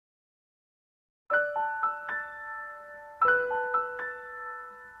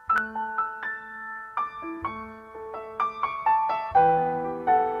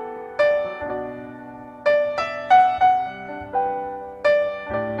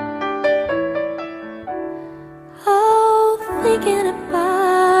thinking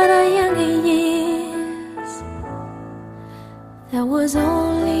about our younger years. That was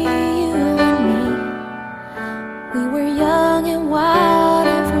only you and me. We were young and wild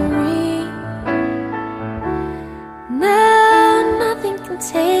and free. Now nothing can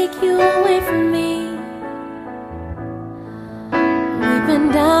take you away from me. We've been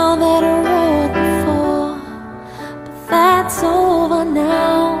down that road before, but that's over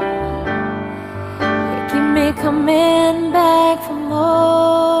now. You keep me coming back for more.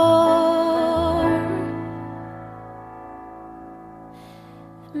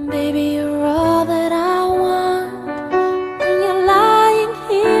 And baby, you're all that I want. When you're lying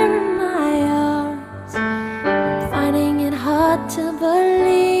here in my arms, I'm finding it hard to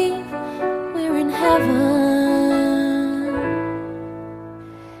believe we're in heaven.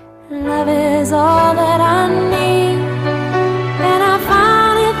 Love is all that I need, and I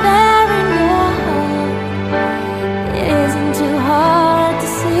found it there in your heart. It isn't too hard to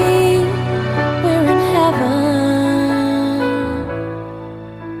see we're in heaven.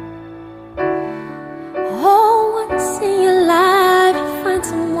 Oh, once in your life you find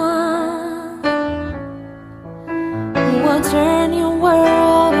someone who will turn your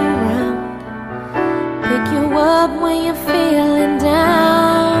world around, pick you up when you're feeling down.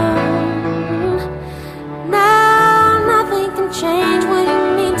 Change what you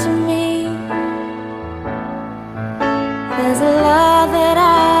mean to me. There's a lot that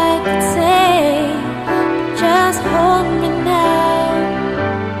I could say, but just hold me now,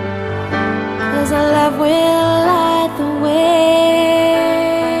 'cause our love will light the way.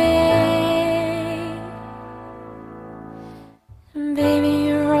 And baby,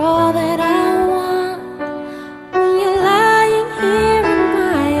 you're all that I want. When you're lying here in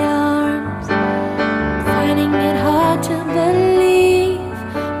my arms, I'm finding it hard to believe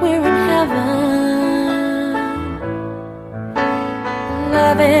we're in heaven.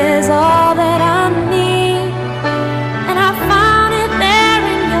 Love is all that I need, and I found it there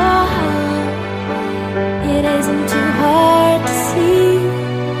in your heart. It isn't too hard to see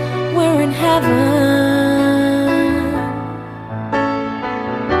we're in heaven.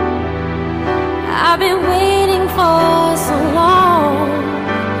 I've been waiting for so long,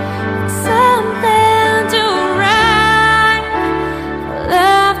 something to right, for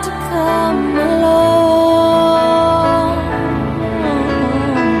love to come along.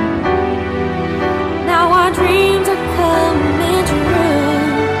 Now our dreams are coming true,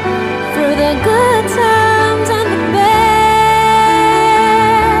 through the good times and the bad.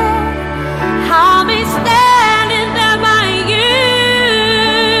 I'll be standing there by you.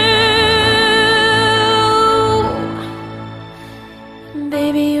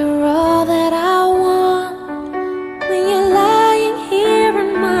 Baby, you're all that I want. When you're lying here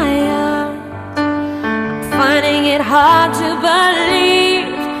in my arms, I'm finding it hard to believe